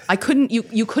up. I couldn't,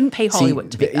 you couldn't pay Hollywood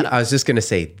to make that up. I was just going to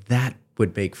say that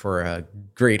would make for a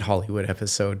great Hollywood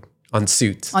episode on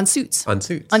Suits. On Suits.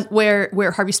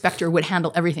 Where Harvey Specter would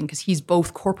handle everything because he's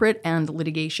both corporate and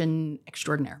litigation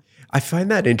extraordinaire. I find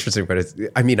that interesting, but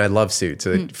I love Suits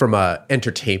from a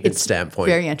entertainment standpoint.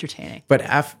 Very entertaining. But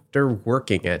after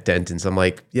working at Dentons, I'm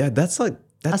like, that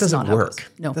doesn't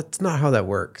work. No. That's not how that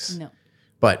works. No.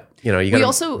 But,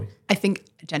 I think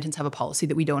Dentons have a policy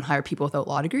that we don't hire people without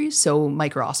law degrees. So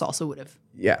Mike Ross also would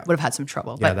have had some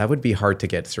trouble. Yeah, that would be hard to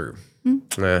get through.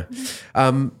 I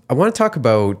want to talk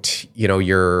about,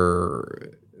 your,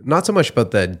 not so much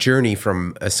about the journey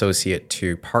from associate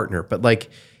to partner, but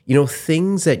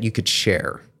things that you could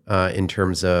share in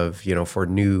terms of, for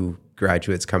new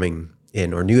graduates coming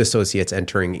in or new associates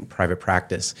entering private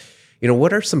practice.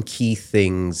 What are some key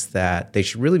things that they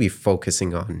should really be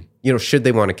focusing on, should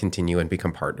they want to continue and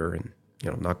become partner and,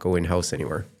 not go in-house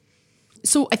anywhere?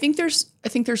 So I think there's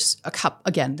a couple,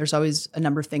 again, there's always a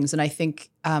number of things. And I think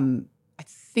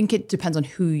it depends on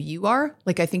who you are.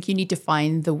 Like, I think you need to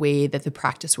find the way that the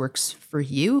practice works for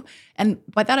you. And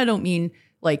by that, I don't mean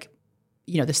the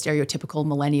stereotypical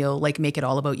millennial, make it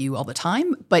all about you all the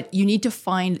time. But you need to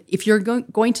find, if you're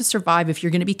going to survive, if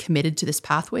you're going to be committed to this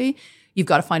pathway, you've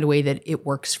got to find a way that it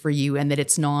works for you and that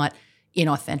it's not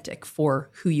inauthentic for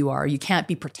who you are. You can't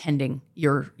be pretending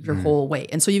your whole way.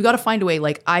 And so you've got to find a way,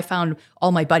 I found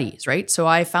all my buddies, right? So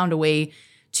I found a way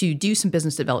to do some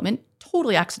business development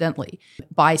totally accidentally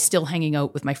by still hanging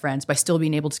out with my friends, by still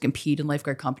being able to compete in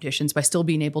lifeguard competitions, by still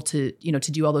being able to,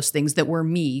 to do all those things that were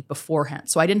me beforehand.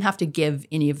 So I didn't have to give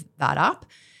any of that up.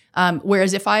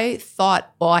 Whereas if I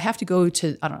thought, well, I have to go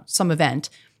to, some event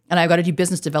and I've got to do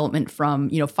business development from,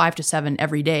 5 to 7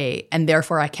 every day, and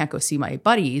therefore I can't go see my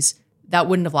buddies, that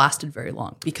wouldn't have lasted very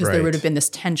long because there would have been this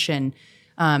tension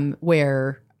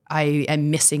where I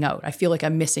am missing out. I feel like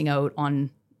I'm missing out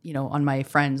on, on my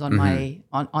friends, on my,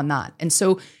 on that. And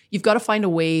so you've got to find a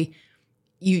way,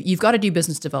 you've got to do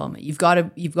business development. You've got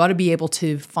to be able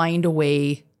to find a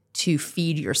way to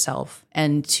feed yourself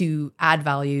and to add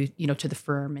value, to the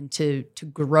firm and to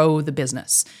grow the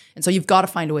business. And so you've got to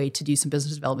find a way to do some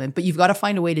business development, but you've got to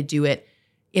find a way to do it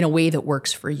in a way that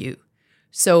works for you.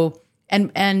 So,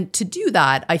 and to do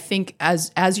that, I think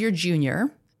as your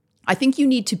junior, I think you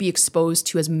need to be exposed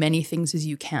to as many things as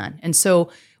you can. And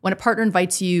so when a partner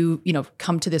invites you,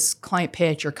 come to this client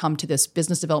pitch or come to this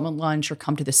business development lunch or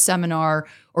come to this seminar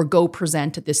or go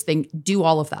present at this thing, do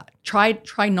all of that.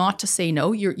 Try not to say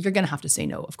no. You're going to have to say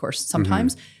no, of course,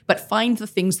 sometimes, but find the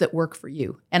things that work for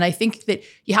you. And I think that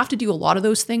you have to do a lot of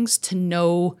those things to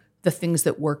know the things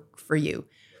that work for you.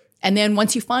 And then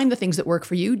once you find the things that work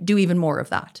for you, do even more of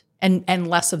that. And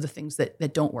less of the things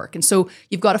that don't work. And so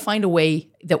you've got to find a way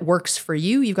that works for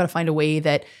you. You've got to find a way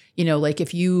that,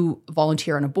 if you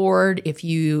volunteer on a board, if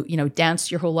you,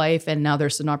 danced your whole life and now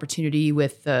there's an opportunity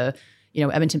with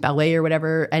Edmonton Ballet or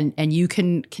whatever, and you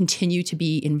can continue to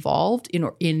be involved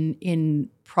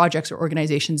in projects or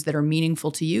organizations that are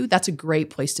meaningful to you, that's a great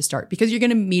place to start because you're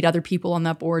going to meet other people on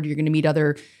that board. You're going to meet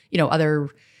other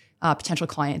potential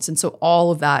clients. And so all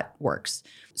of that works.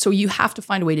 So you have to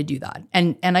find a way to do that.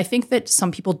 And I think that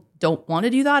some people don't want to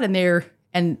do that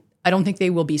and I don't think they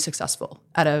will be successful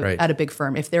at a big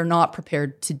firm if they're not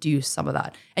prepared to do some of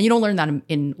that. And you don't learn that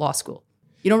in law school.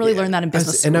 You don't really learn that in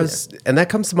business school. And that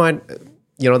comes to mind,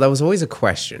 that was always a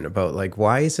question about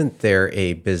why isn't there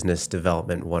a business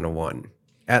development 101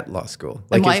 at law school.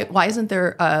 And why isn't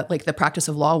there like the practice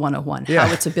of law 101,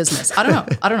 how it's a business? I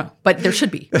don't know. But there should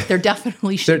be. There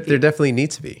definitely should be. There definitely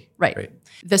needs to be. Right.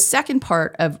 The second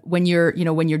part of when you're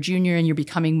junior and you're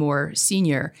becoming more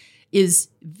senior is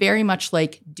very much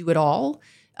like do it all.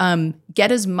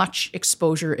 Get as much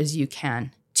exposure as you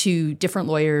can to different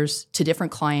lawyers, to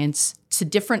different clients, to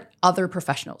different other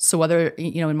professionals. So whether,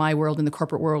 in my world, in the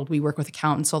corporate world, we work with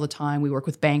accountants all the time, we work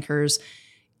with bankers.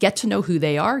 Get to know who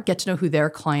they are, get to know who their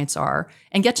clients are,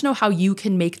 and get to know how you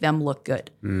can make them look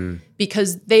good.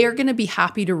 Because they are going to be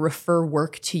happy to refer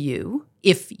work to you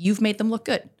if you've made them look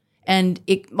good. And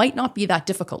it might not be that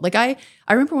difficult. Like I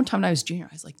remember one time when I was junior,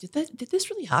 I was like, did this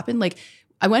really happen? Like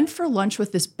I went for lunch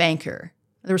with this banker.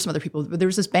 There were some other people, but there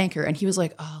was this banker and he was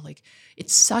like, oh, like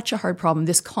it's such a hard problem.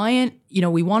 This client,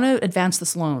 we want to advance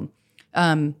this loan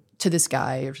to this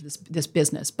guy or to this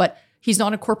business, but he's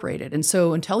not incorporated. And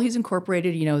so until he's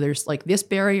incorporated, there's like this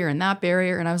barrier and that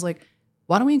barrier. And I was like,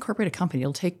 why don't we incorporate a company?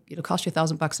 It'll cost you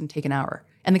 $1,000 and take an hour.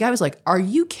 And the guy was like, are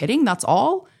you kidding? That's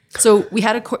all? So we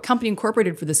had a company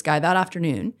incorporated for this guy that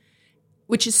afternoon,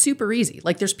 which is super easy.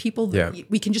 Like there's people,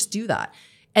 we can just do that.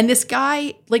 And this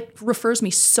guy like refers me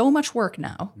so much work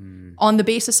now on the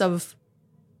basis of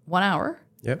 1 hour.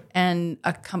 Yep. And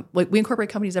we incorporate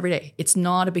companies every day. It's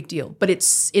not a big deal, but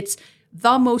it's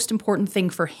the most important thing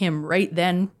for him right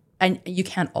then. And you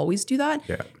can't always do that.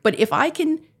 Yeah. But if I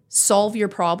can solve your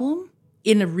problem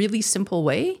in a really simple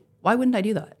way, why wouldn't I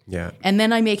do that? Yeah. And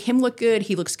then I make him look good.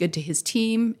 He looks good to his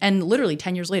team. And literally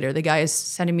 10 years later, the guy is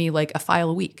sending me like a file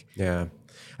a week. Yeah.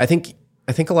 I think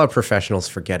a lot of professionals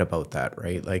forget about that,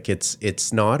 right? Like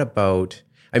it's not about,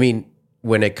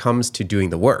 when it comes to doing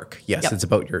the work, yes, it's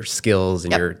about your skills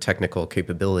and your technical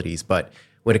capabilities. But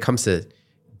when it comes to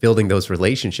building those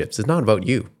relationships, it's not about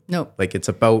you. No. Like it's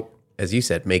about, as you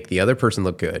said, make the other person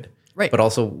look good. Right. But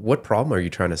also, what problem are you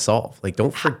trying to solve? Like,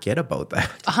 don't forget about that.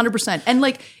 100%. And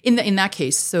like in that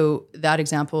case, so that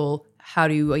example, how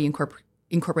do you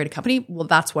incorporate a company? Well,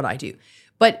 that's what I do.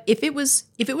 But if it was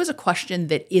a question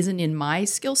that isn't in my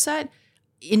skill set,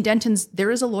 in Dentons, there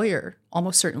is a lawyer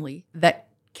almost certainly that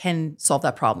can solve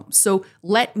that problem. So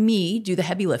let me do the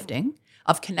heavy lifting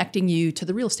of connecting you to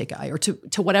the real estate guy or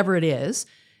to whatever it is.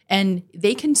 And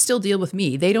they can still deal with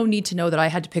me. They don't need to know that I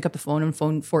had to pick up the phone and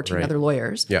phone 14 other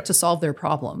lawyers to solve their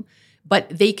problem. But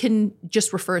they can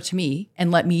just refer it to me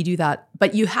and let me do that.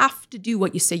 But you have to do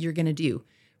what you say you're going to do,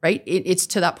 right? It's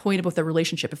to that point about the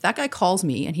relationship. If that guy calls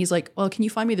me and he's like, well, can you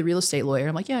find me the real estate lawyer?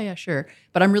 I'm like, yeah, sure.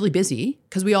 But I'm really busy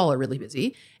because we all are really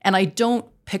busy. And I don't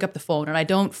pick up the phone and I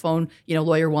don't phone,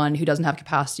 lawyer one who doesn't have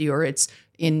capacity or it's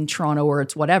in Toronto or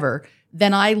it's whatever.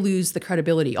 Then I lose the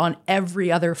credibility on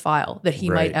every other file that he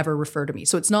might ever refer to me.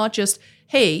 So it's not just,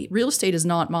 hey, real estate is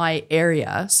not my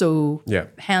area, so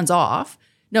hands off.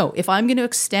 No, if I'm going to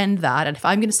extend that and if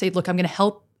I'm going to say, look, I'm going to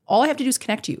help, all I have to do is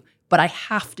connect you, but I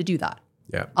have to do that.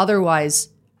 Yeah. Otherwise,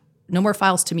 no more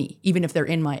files to me, even if they're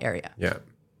in my area. Yeah.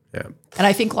 Yeah. And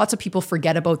I think lots of people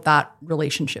forget about that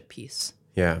relationship piece.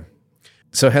 Yeah.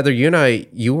 So Heather,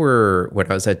 you were, when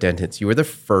I was at Dentons, you were the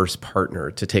first partner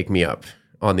to take me up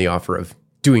on the offer of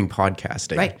doing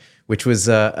podcasting, which was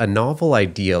a novel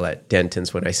idea at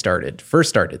Dentons when I first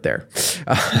started there.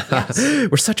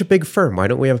 We're such a big firm. Why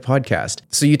don't we have a podcast?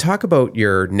 So you talk about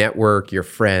your network, your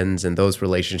friends, and those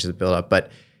relationships built up.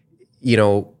 But,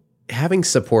 having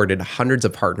supported hundreds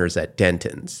of partners at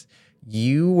Dentons,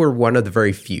 you were one of the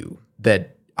very few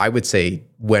that I would say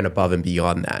went above and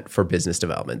beyond that for business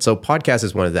development. So podcast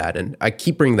is one of that. And I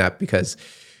keep bringing that because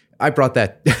I brought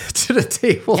that to the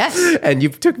table and you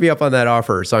took me up on that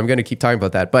offer. So I'm going to keep talking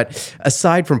about that. But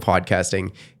aside from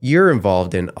podcasting, you're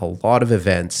involved in a lot of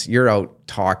events. You're out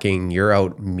talking, you're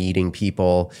out meeting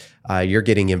people, you're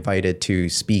getting invited to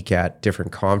speak at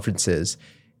different conferences.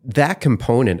 That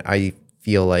component, I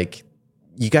feel like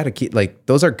you got to keep, like,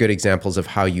 those are good examples of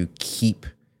how you keep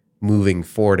moving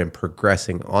forward and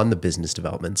progressing on the business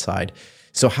development side.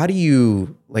 So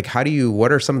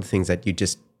what are some of the things that you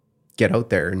just get out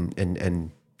there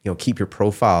and keep your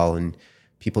profile and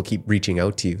people keep reaching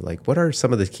out to you? Like, what are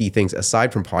some of the key things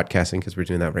aside from podcasting, because we're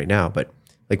doing that right now, but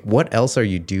like, what else are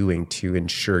you doing to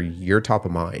ensure you're top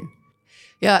of mind?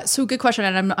 Yeah, so good question,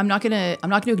 and I'm not gonna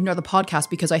ignore the podcast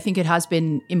because I think it has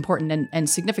been important and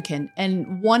significant.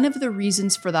 And one of the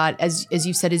reasons for that, as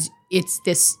you said, is it's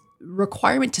this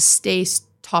requirement to stay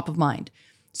top of mind.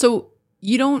 So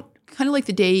you don't, kind of like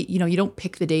the day, you don't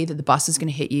pick the day that the bus is going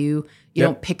to hit you. You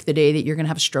don't pick the day that you're going to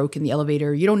have a stroke in the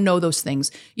elevator. You don't know those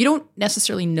things. You don't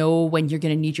necessarily know when you're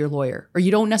going to need your lawyer, or you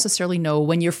don't necessarily know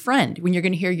when you're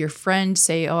going to hear your friend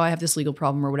say, oh, I have this legal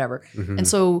problem or whatever. Mm-hmm. And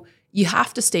so you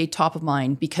have to stay top of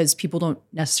mind because people don't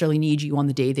necessarily need you on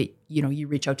the day that, you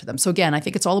reach out to them. So again, I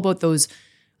think it's all about those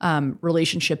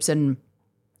relationships and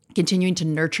continuing to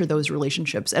nurture those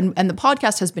relationships. And the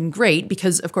podcast has been great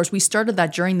because, of course, we started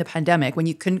that during the pandemic when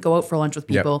you couldn't go out for lunch with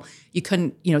people, you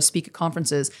couldn't, speak at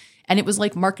conferences. And it was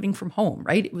like marketing from home,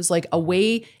 right? It was like a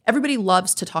way, everybody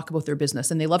loves to talk about their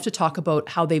business and they love to talk about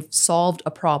how they've solved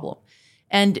a problem.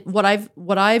 And what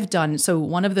I've done, so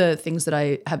one of the things that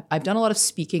I've done a lot of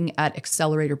speaking at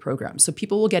accelerator programs. So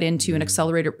people will get into an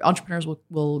accelerator, entrepreneurs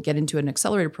will get into an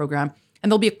accelerator program,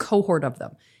 and there'll be a cohort of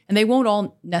them. And they won't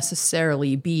all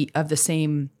necessarily be of the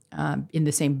same, in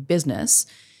the same business.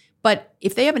 But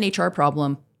if they have an HR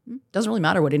problem, doesn't really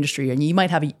matter what industry, and you might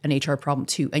have an HR problem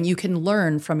too. And you can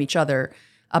learn from each other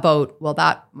about, well,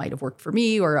 that might have worked for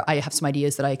me, or I have some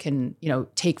ideas that I can,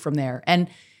 take from there. And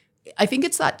I think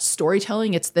it's that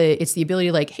storytelling. It's the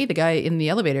ability, like, hey, the guy in the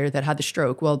elevator that had the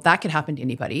stroke, well, that could happen to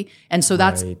anybody. And so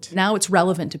that's now it's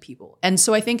relevant to people. And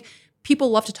so I think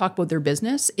people love to talk about their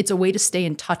business. It's a way to stay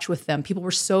in touch with them. People were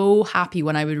so happy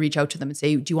when I would reach out to them and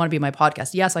say, do you want to be on my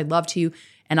podcast? Yes, I'd love to.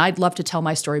 And I'd love to tell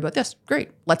my story about this. Great.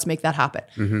 Let's make that happen.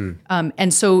 Mm-hmm.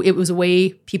 And so it was a way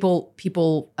people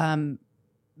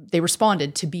they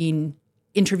responded to being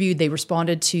interviewed. They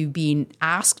responded to being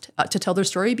asked to tell their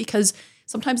story, because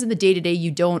sometimes in the day-to-day, you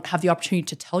don't have the opportunity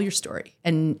to tell your story.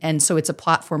 And so it's a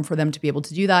platform for them to be able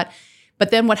to do that. But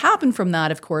then what happened from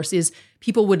that, of course, is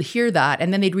people would hear that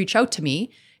and then they'd reach out to me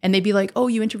and they'd be like, oh,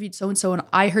 you interviewed so-and-so and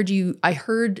I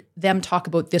heard them talk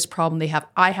about this problem they have.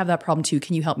 I have that problem too.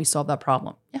 Can you help me solve that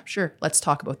problem? Yeah, sure. Let's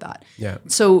talk about that. Yeah.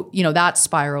 So, that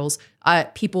spirals.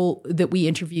 People that we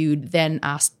interviewed then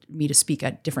asked me to speak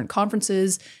at different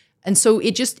conferences. And so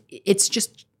it's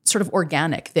just sort of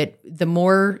organic, that the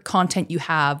more content you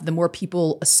have, the more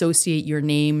people associate your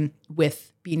name with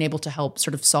being able to help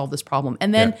sort of solve this problem.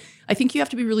 And then I think you have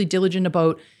to be really diligent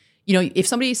about, if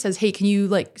somebody says, hey, can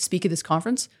you speak at this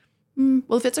conference?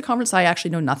 Well, if it's a conference I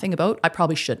actually know nothing about, I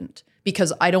probably shouldn't,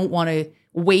 because I don't want to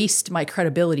waste my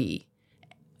credibility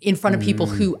in front of people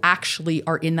who actually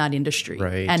are in that industry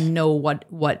and know what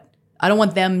I don't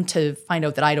want them to find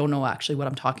out that I don't know actually what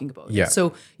I'm talking about. Yeah.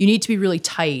 So you need to be really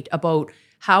tight about,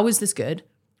 how is this good?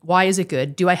 Why is it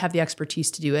good? Do I have the expertise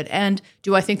to do it? And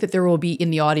do I think that there will be in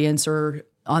the audience or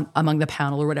among the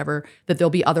panel or whatever, that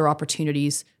there'll be other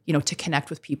opportunities, to connect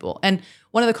with people? And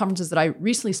one of the conferences that I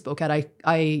recently spoke at,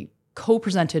 I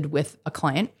co-presented with a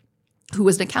client who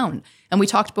was an accountant. And we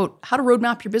talked about how to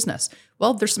roadmap your business.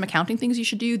 Well, there's some accounting things you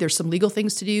should do. There's some legal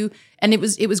things to do. And it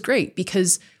was great,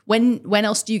 because when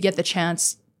else do you get the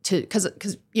chance to, because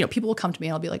people will come to me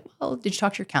and I'll be like, well, did you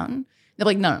talk to your accountant? They're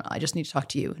like, no, I just need to talk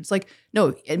to you. It's like,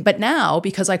 no, but now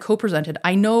because I co-presented,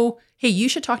 I know, hey, you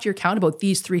should talk to your accountant about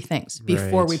these 3 things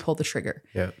before we pull the trigger.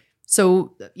 Yeah.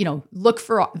 So, look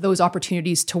for those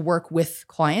opportunities to work with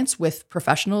clients, with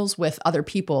professionals, with other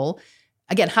people.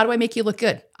 Again, how do I make you look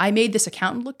good? I made this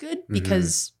accountant look good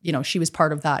because, she was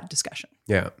part of that discussion.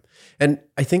 Yeah. And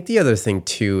I think the other thing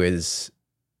too is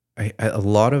a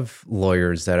lot of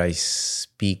lawyers that I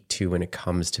speak to when it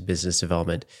comes to business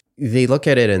development, they look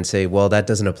at it and say, well, that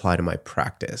doesn't apply to my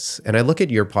practice. And I look at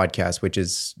your podcast, which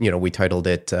is, we titled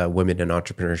it Women in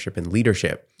Entrepreneurship and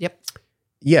Leadership. Yep.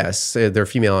 Yes, they're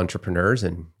female entrepreneurs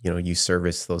and, you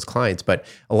service those clients. But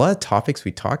a lot of topics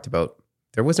we talked about,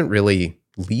 there wasn't really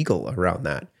legal around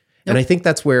that. Nope. And I think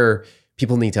that's where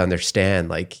people need to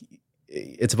understand,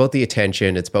 it's about the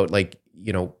attention. It's about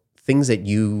things that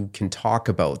you can talk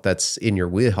about that's in your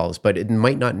wheelhouse, but it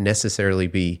might not necessarily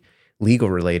be legal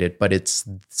related, but it's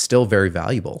still very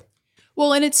valuable.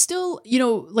 Well, and it's still,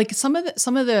 some of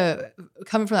the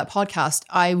coming from that podcast,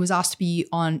 I was asked to be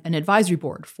on an advisory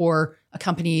board for a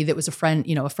company that was a friend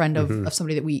of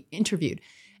somebody that we interviewed.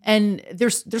 And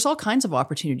there's all kinds of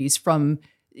opportunities from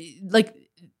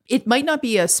it might not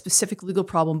be a specific legal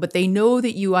problem, but they know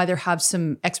that you either have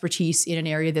some expertise in an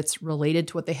area that's related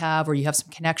to what they have, or you have some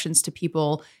connections to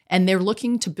people, and they're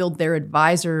looking to build their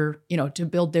advisor, to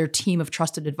build their team of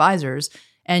trusted advisors.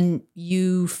 And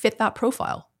you fit that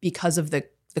profile because of the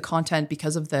content,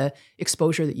 because of the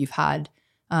exposure that you've had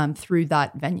through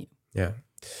that venue. Yeah.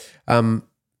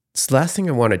 So the last thing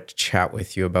I want to chat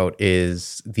with you about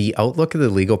is the outlook of the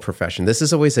legal profession. This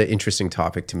is always an interesting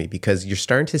topic to me, because you're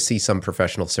starting to see some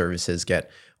professional services get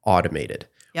automated.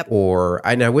 Yep.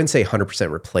 And I wouldn't say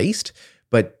 100% replaced,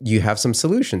 but you have some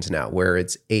solutions now where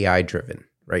it's AI driven,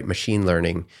 right? Machine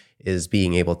learning is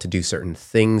being able to do certain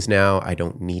things now. I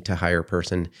don't need to hire a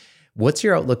person. What's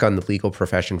your outlook on the legal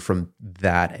profession from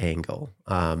that angle?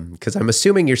 Because I'm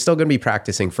assuming you're still going to be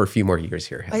practicing for a few more years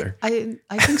here, Heather. I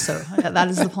think so. That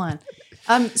is the plan.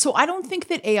 So I don't think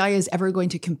that AI is ever going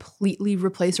to completely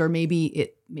replace, or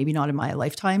maybe not in my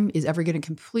lifetime, is ever going to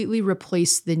completely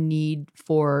replace the need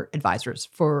for advisors,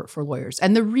 for lawyers.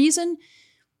 And the reason,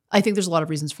 I think there's a lot of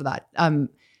reasons for that.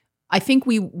 I think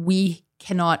we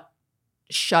cannot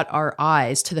shut our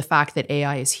eyes to the fact that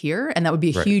AI is here. And that would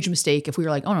be a huge mistake if we were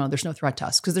like, oh no, there's no threat to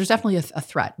us, because there's definitely a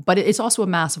threat, but it's also a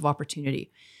massive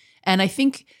opportunity. And I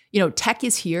think, tech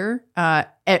is here.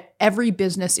 Every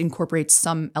business incorporates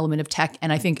some element of tech.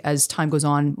 And I think as time goes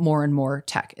on, more and more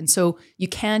tech. And so you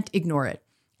can't ignore it.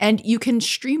 And you can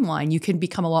streamline, you can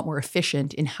become a lot more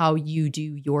efficient in how you do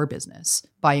your business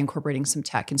by incorporating some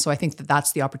tech. And so I think that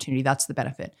that's the opportunity, that's the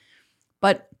benefit.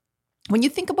 But when you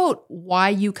think about why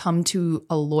you come to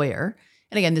a lawyer,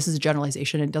 and again, this is a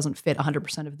generalization, it doesn't fit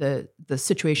 100% of the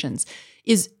situations,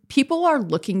 is people are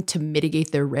looking to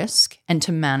mitigate their risk and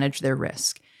to manage their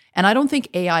risk. And I don't think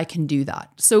AI can do that.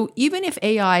 So even if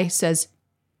AI says,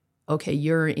 okay,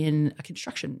 you're in a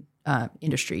construction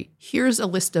industry, here's a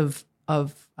list of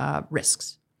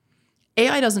risks.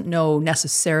 AI doesn't know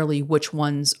necessarily which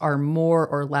ones are more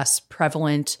or less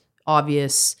prevalent,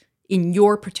 obvious, in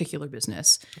your particular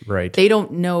business. Right. They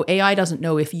don't know, AI doesn't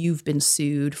know if you've been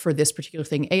sued for this particular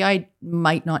thing. AI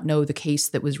might not know the case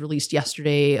that was released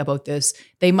yesterday about this.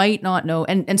 They might not know.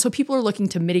 And so people are looking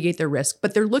to mitigate their risk,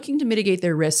 but they're looking to mitigate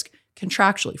their risk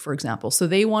contractually, for example. So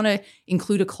they want to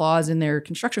include a clause in their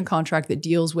construction contract that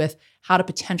deals with how to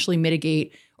potentially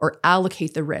mitigate or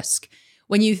allocate the risk.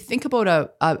 When you think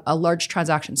about a large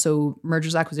transaction, so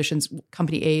mergers, acquisitions,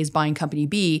 company A is buying company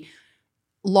B,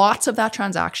 lots of that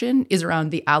transaction is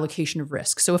around the allocation of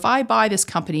risk. So if I buy this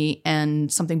company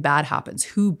and something bad happens,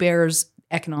 who bears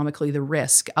economically the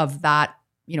risk of that,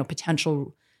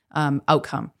 potential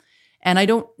outcome? And I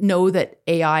don't know that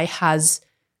AI has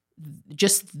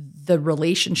just the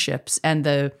relationships and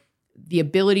the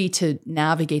ability to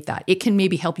navigate that. It can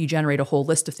maybe help you generate a whole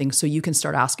list of things so you can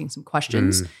start asking some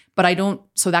questions. But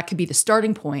so that could be the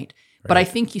starting point. Right. But I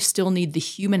think you still need the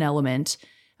human element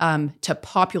to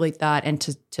populate that and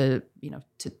to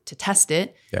test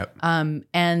it,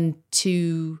 and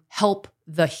to help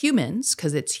the humans,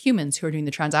 because it's humans who are doing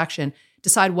the transaction,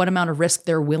 decide what amount of risk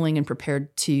they're willing and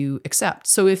prepared to accept.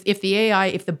 So if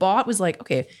the bot was like,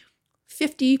 okay,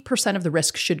 50% of the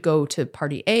risk should go to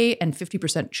party A and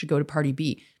 50% should go to party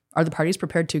B, are the parties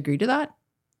prepared to agree to that?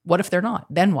 What if they're not?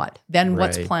 Then what? Then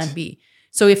what's plan B?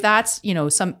 So if that's,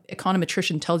 some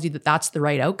econometrician tells you that that's the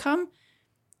right outcome,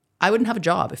 I wouldn't have a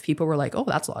job if people were like, oh,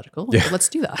 that's logical. Yeah. Let's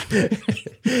do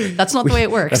that. That's not the way it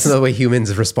works. That's not the way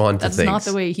humans respond to things. That's not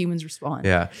the way humans respond.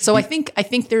 Yeah. So I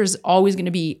think there's always going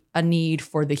to be a need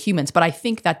for the humans, but I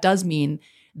think that does mean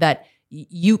that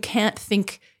you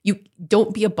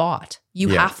don't be a bot. You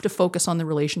have to focus on the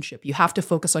relationship. You have to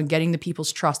focus on getting the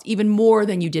people's trust even more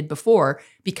than you did before,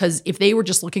 because if they were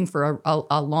just looking for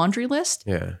a laundry list,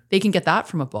 they can get that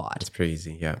from a bot. It's pretty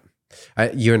easy. Yeah.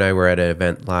 You and I were at an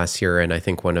event last year, and I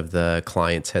think one of the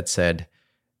clients had said,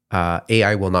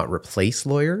 AI will not replace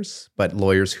lawyers, but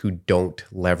lawyers who don't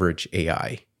leverage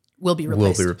AI will be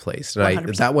replaced.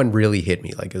 And that one really hit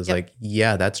me. Like, it was like,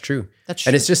 yeah, that's true. That's true.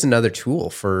 And it's just another tool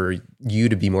for you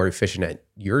to be more efficient at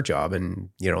your job. And,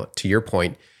 to your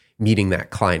point, meeting that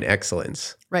client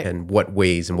excellence. Right. And what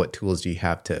ways and what tools do you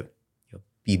have to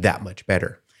be that much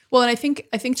better? Well, and I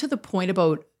think to the point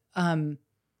about,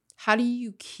 how do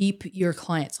you keep your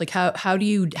clients? Like how do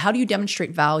you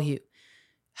demonstrate value?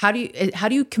 How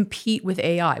do you compete with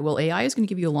AI? Well, AI is going to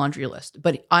give you a laundry list,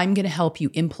 but I'm going to help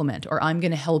you implement, or I'm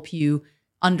going to help you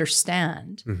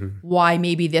understand why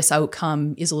maybe this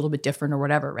outcome is a little bit different or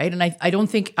whatever, right? And I don't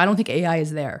think AI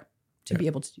is there to be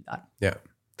able to do that. Yeah.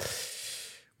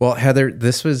 Well, Heather,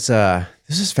 this was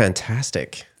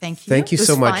fantastic. Thank you. Thank you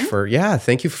so much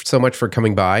thank you so much for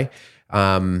coming by.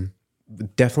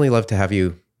 Definitely love to have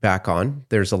you back on.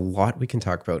 There's a lot we can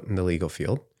talk about in the legal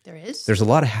field. There is. There's a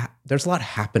lot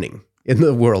happening in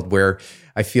the world where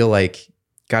I feel like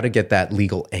got to get that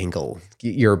legal angle,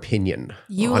 your opinion.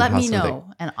 You let me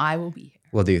know, and I will be here.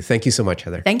 Will do. Thank you so much,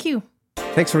 Heather. Thank you.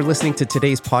 Thanks for listening to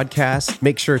today's podcast.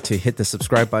 Make sure to hit the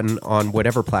subscribe button on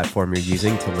whatever platform you're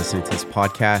using to listen to this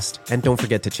podcast. And don't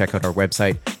forget to check out our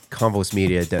website,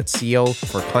 convosmedia.co,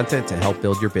 for content to help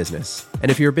build your business.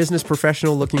 And if you're a business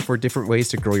professional looking for different ways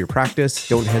to grow your practice,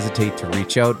 don't hesitate to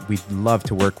reach out. We'd love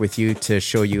to work with you to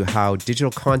show you how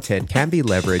digital content can be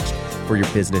leveraged for your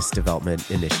business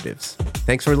development initiatives.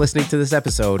 Thanks for listening to this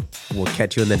episode. We'll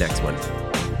catch you in the next one.